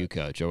ask you,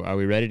 Coach. Are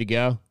we ready to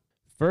go?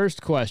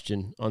 First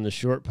question on the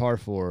short par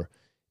 4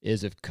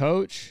 is, if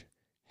Coach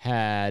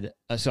had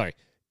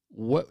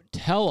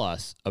tell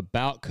us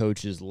about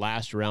Coach's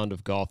last round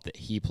of golf that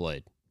he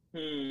played.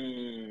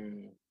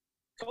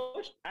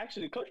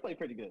 Coach played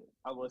pretty good.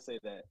 I will say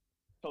that.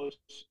 Coach,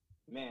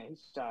 man, he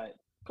shot.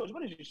 Coach,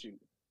 what did you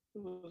shoot?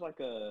 It was like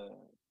a.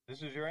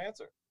 This is your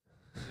answer.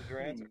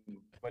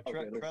 But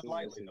tread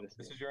lightly.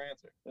 This is your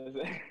answer.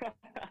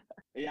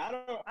 Yeah,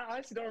 I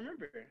honestly don't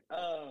remember.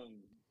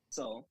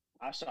 So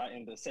I shot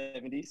in the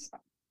 70s.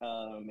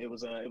 It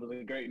was a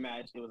great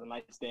match. It was a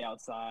nice day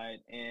outside,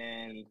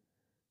 and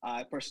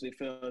I personally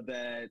feel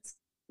that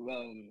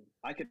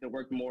I could have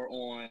worked more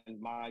on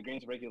my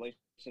greens regulation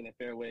and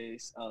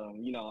fairways.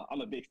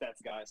 I'm a big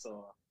stats guy,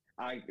 so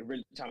I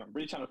really trying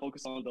to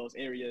focus on those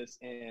areas.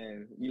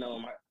 And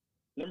my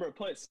number of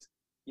putts,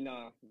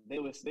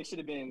 they should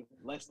have been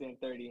less than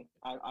 30.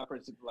 I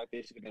personally feel like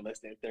they should have been less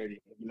than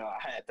 30.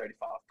 I had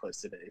 35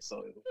 putts today,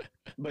 so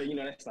but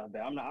that's not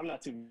bad. I'm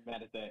not too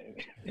mad at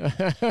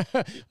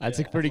that. That's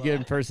a pretty good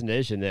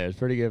impersonation there. It's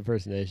pretty good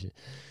impersonation.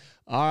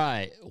 All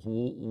right,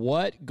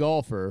 what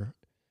golfer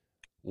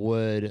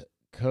would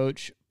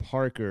Coach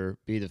Parker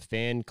be the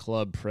fan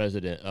club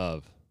president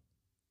of?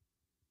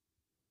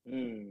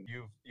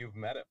 You've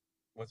met him.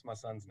 What's my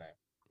son's name?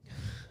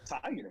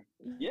 Tiger.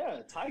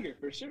 Yeah, Tiger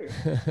for sure.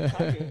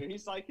 Tiger.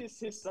 He's like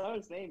his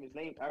son's name is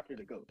named after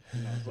the GOAT.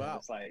 So Wow.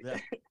 It's like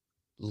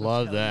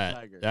Love that.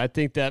 Tiger. I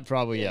think that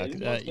probably, Yeah,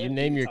 you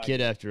name your kid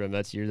Tiger. after him.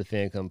 You're the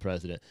fan club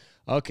president.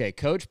 Okay,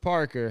 Coach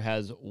Parker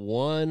has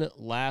one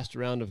last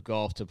round of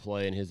golf to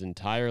play in his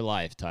entire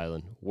life,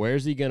 Tylen.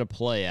 Where's he going to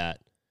play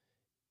at?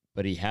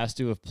 But he has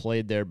to have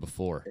played there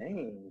before.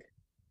 dang.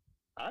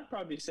 I'd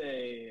probably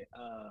say,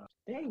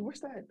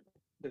 what's that?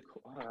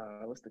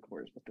 What's the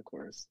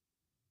course?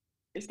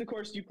 It's the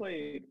course you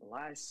played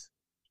last.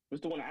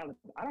 What's the one in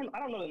Alabama? I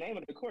don't know the name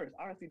of the course.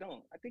 I honestly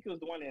don't. I think it was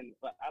the one in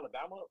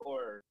Alabama,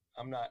 or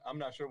I'm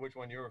not sure which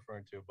one you're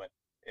referring to, but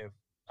if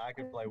I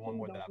could play one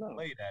more that I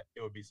played at,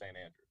 it would be St.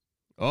 Andrews.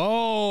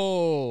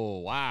 Oh,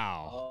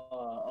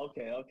 wow.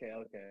 okay.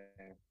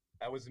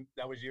 That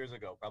was years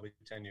ago, probably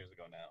 10 years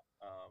ago now.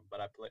 But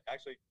I played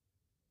actually.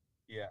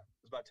 Yeah,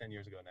 it was about 10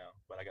 years ago now.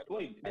 But I got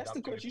Wait, that's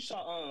the course you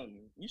shot.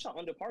 You shot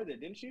under par there,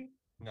 didn't you?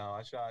 No,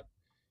 I shot.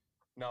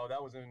 No,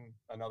 that was in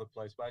another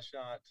place. But I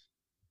shot.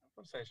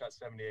 I'm gonna say I shot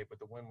 78, but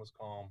the wind was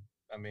calm.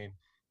 I mean,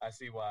 I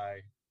see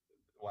why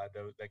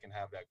they can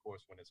have that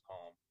course when it's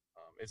calm.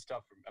 It's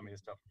tough for. I mean,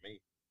 it's tough for me.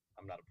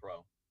 I'm not a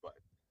pro, but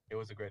it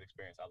was a great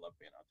experience. I love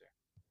being out there.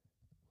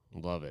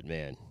 Love it,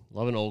 man.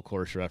 Love an old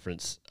course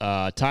reference.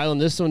 Tylen,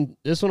 this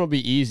one will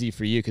be easy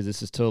for you because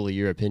this is totally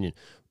your opinion.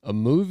 A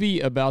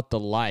movie about the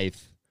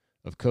life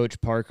of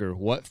Coach Parker.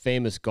 What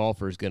famous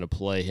golfer is going to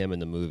play him in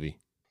the movie?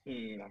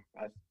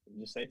 I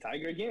just say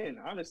Tiger again.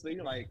 Honestly,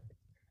 like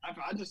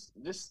I just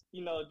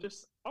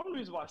only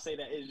reason why I say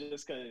that is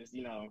just because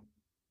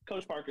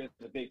Coach Parker is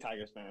a big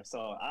Tigers fan,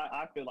 so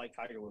I feel like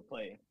Tiger would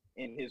play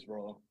in his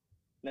role.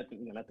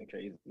 Nothing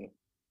crazy.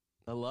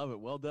 I love it.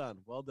 Well done.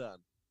 Well done.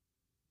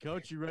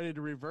 Coach, you ready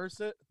to reverse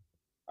it?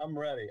 I'm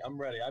ready.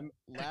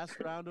 Last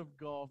round of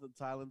golf that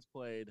Tylen's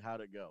played,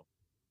 how'd it go?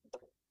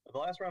 The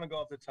last round of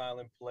golf that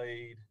Tylen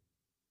played,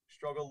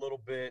 struggled a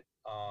little bit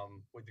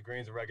with the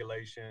greens and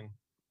regulation,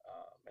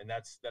 and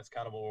that's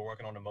kind of what we're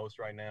working on the most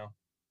right now.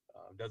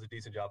 Does a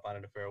decent job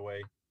finding the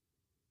fairway.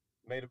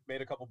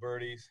 Made a couple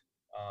birdies,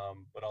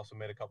 but also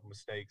made a couple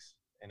mistakes,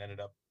 and ended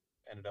up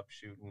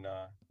shooting.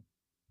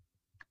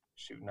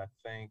 I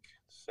think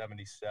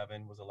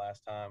 77 was the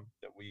last time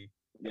that we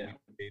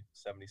made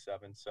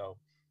 77. So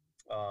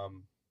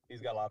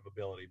he's got a lot of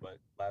ability, but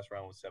last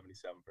round was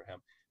 77 for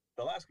him.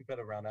 The last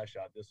competitive round I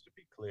shot, just to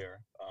be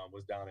clear,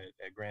 was down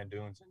at Grand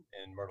Dunes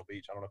in Myrtle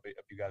Beach. I don't know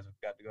if you guys have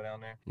got to go down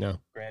there. No.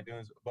 Grand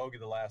Dunes, bogey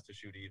the last to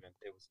shoot even.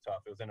 It was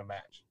tough. It was in a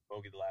match.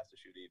 Bogey the last to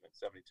shoot even,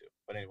 72.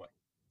 But anyway,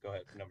 go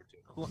ahead, number 2.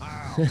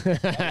 Wow.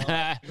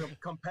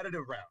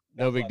 Competitive round.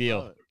 No big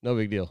deal. No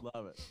big deal.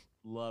 Love it.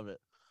 Love it.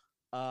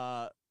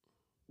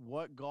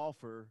 What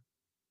golfer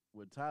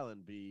would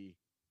Tylen be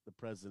the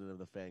president of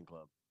the fan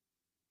club?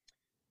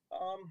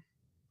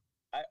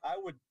 I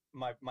would.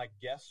 My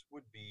guess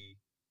would be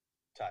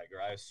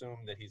Tiger. I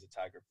assume that he's a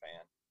Tiger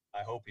fan.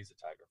 I hope he's a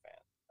Tiger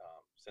fan.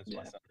 Since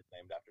my son is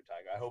named after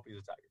Tiger, I hope he's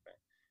a Tiger fan.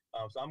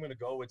 So I'm going to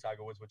go with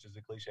Tiger Woods, which is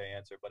a cliche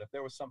answer. But if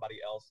there was somebody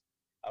else,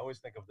 I always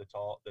think of the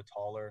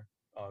taller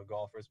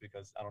golfers,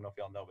 because I don't know if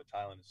y'all know, but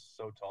Tylen is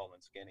so tall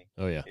and skinny.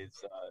 Oh yeah.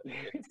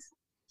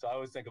 So I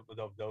always think of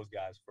those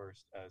guys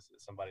first as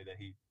somebody that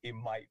he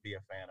might be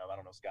a fan of. I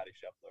don't know, Scotty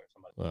Scheffler or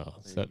somebody. Well,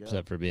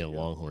 except for being a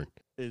Longhorn.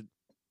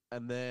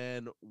 And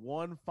then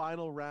one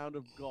final round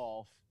of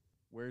golf.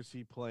 Where's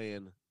he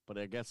playing? But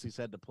I guess he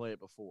said to play it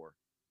before.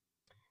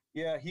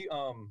 Yeah,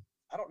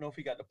 I don't know if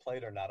he got to play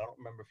it or not. I don't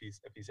remember if he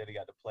said he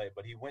got to play it,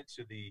 but he went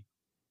to the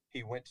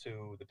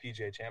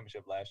PGA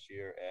Championship last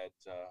year at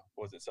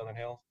was it Southern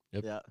Hills?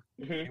 Yep. Yeah.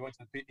 He went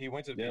to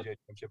the PGA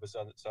Championship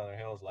at Southern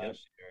Hills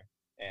last year,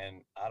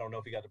 and I don't know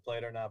if he got to play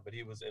it or not, but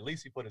he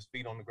put his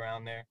feet on the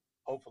ground there.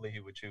 Hopefully,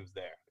 he would choose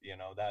there.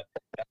 That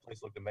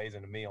place looked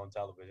amazing to me on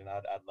television.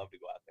 I'd love to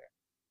go out there.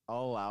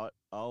 I'll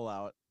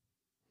allow it.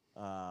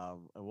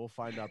 And we'll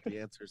find out the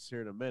answers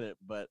here in a minute.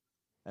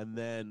 And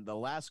then the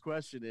last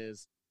question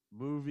is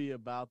movie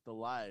about the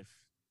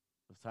life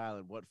of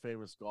Tylen. What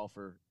famous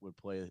golfer would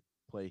play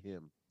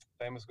him?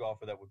 Famous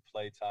golfer that would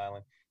play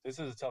Tylen. This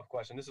is a tough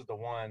question. This is the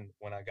one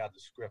when I got the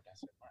script, I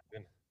said, my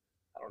goodness,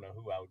 I don't know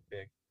who I would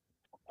pick.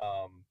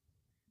 I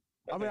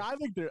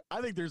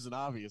think there's an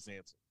obvious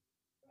answer.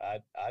 I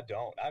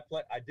don't.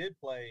 I did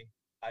play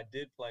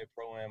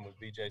Pro-Am with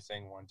VJ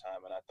Singh one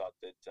time, and I thought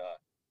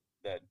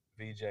that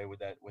VJ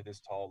with his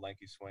tall,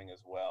 lanky swing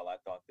as well, I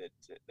thought that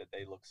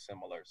they look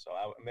similar. So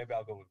maybe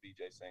I'll go with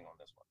VJ Singh on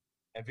this one.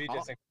 And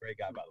VJ Singh's a great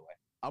guy, by the way.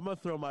 I'm gonna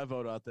throw my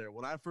vote out there.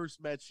 When I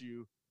first met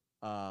you,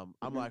 I'm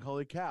like,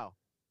 holy cow!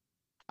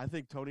 I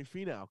think Tony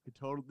Finau could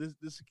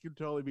this could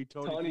totally be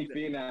Tony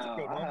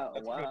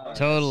Finau. Wow.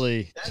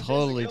 Totally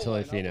Tony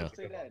Finau.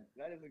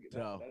 That is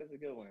a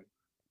good one.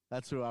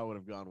 That's who I would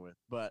have gone with.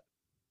 But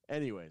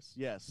anyways,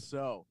 yes.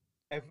 So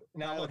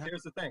now look,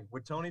 here's the thing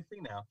with Tony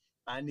Finau.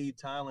 I need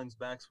Tylen's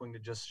backswing to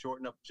just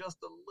shorten up just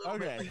a little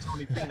bit like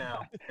Tony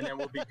Finau, and then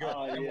we'll be good.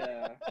 Oh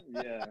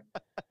yeah.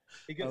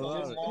 He gets a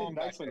little long.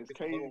 Backswing is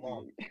crazy.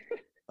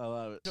 I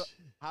love it. So,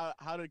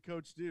 how did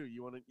Coach do?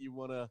 You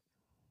want to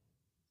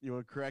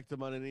correct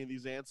him on any of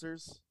these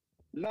answers?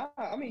 Nah,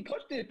 I mean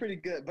Coach did pretty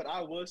good, but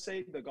I will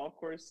say the golf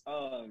course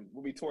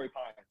will be Torrey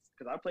Pines,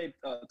 because I played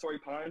Torrey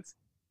Pines.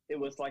 It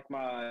was like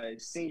my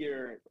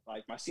senior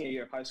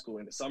year of high school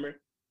in the summer,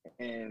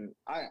 and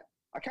I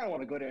kind of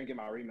want to go there and get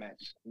my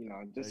rematch.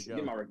 Just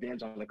get my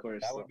revenge on the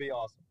course. That would be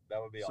awesome.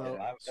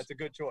 That's a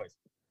good choice.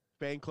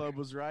 Fan club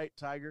was right,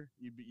 Tiger.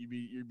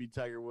 You'd be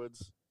Tiger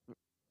Woods,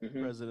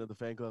 president of the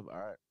fan club. All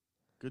right,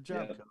 good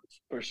job,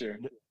 Coach. For sure.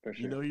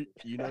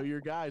 You know your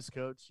guys,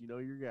 Coach. You know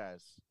your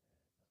guys.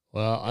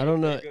 Well, I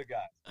don't know. Good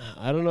guys.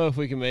 I don't know if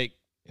we can make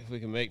if we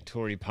can make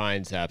Torrey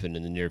Pines happen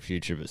in the near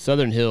future. But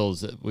Southern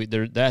Hills,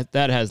 that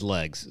has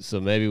legs. So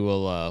maybe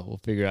we'll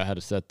figure out how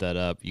to set that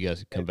up. You guys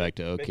can come back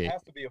to OK. It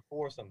has to be a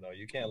foursome though.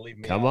 You can't leave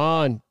me. Come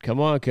on,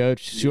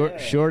 Coach. Short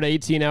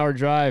 18-hour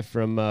drive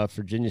from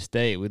Virginia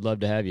State. We'd love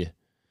to have you.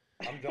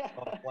 I'm jumping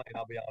on a plane.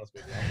 I'll be honest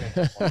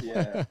with you.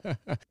 Yeah.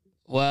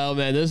 Well,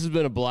 man, this has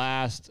been a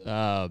blast.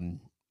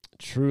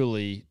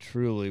 Truly,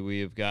 we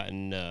have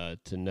gotten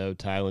to know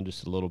Tylen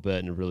just a little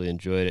bit and really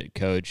enjoyed it.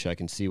 Coach, I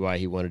can see why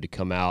he wanted to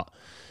come out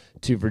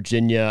to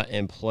Virginia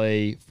and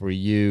play for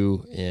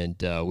you, and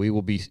we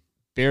will be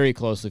very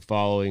closely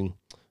following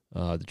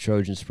the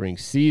Trojan Spring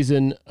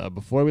season.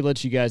 Before we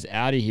let you guys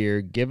out of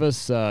here, give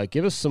us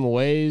some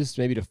ways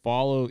maybe to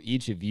follow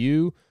each of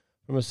you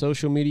from a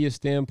social media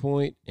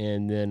standpoint,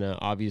 and then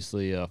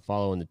obviously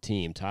following the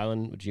team.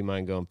 Tylen, would you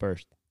mind going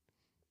first?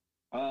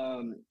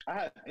 I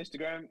have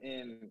Instagram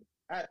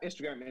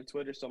and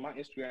Twitter. So my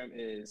Instagram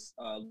is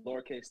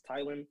lowercase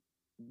Tylen,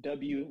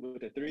 W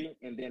with a 3,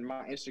 and then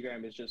my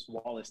Instagram is just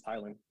Wallace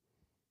Tylen.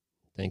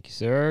 Thank you,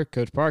 sir.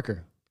 Coach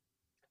Parker.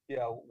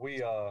 Yeah,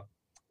 we're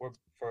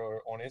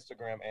on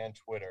Instagram and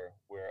Twitter.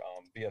 We're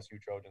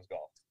VSU Trojans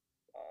Golf.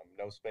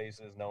 No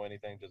spaces, no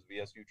anything, just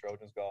VSU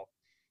Trojans Golf.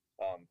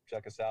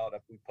 Check us out.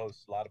 We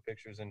post a lot of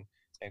pictures and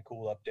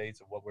cool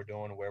updates of what we're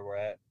doing, where we're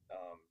at,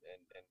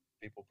 and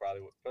people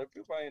probably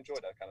enjoy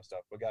that kind of stuff.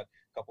 We got a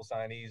couple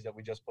signees that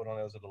we just put on.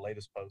 Those are the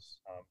latest posts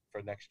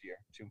for next year.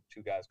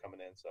 Two guys coming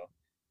in, so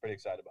pretty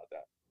excited about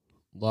that.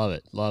 Love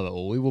it.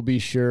 Well, we will be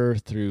sure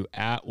through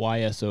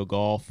 @YSO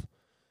Golf,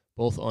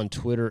 both on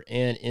Twitter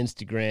and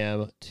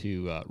Instagram,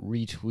 to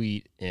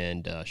retweet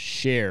and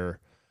share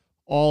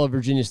all of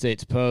Virginia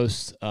State's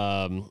posts.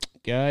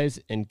 Guys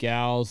and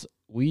gals,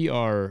 we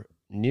are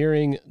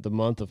nearing the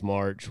month of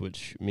March,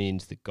 which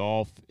means the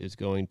golf is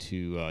going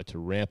to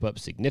ramp up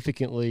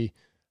significantly.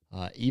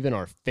 Even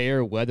our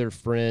fair weather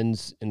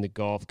friends in the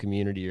golf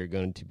community are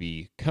going to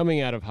be coming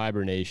out of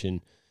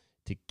hibernation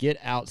to get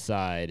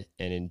outside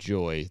and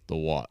enjoy the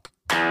walk.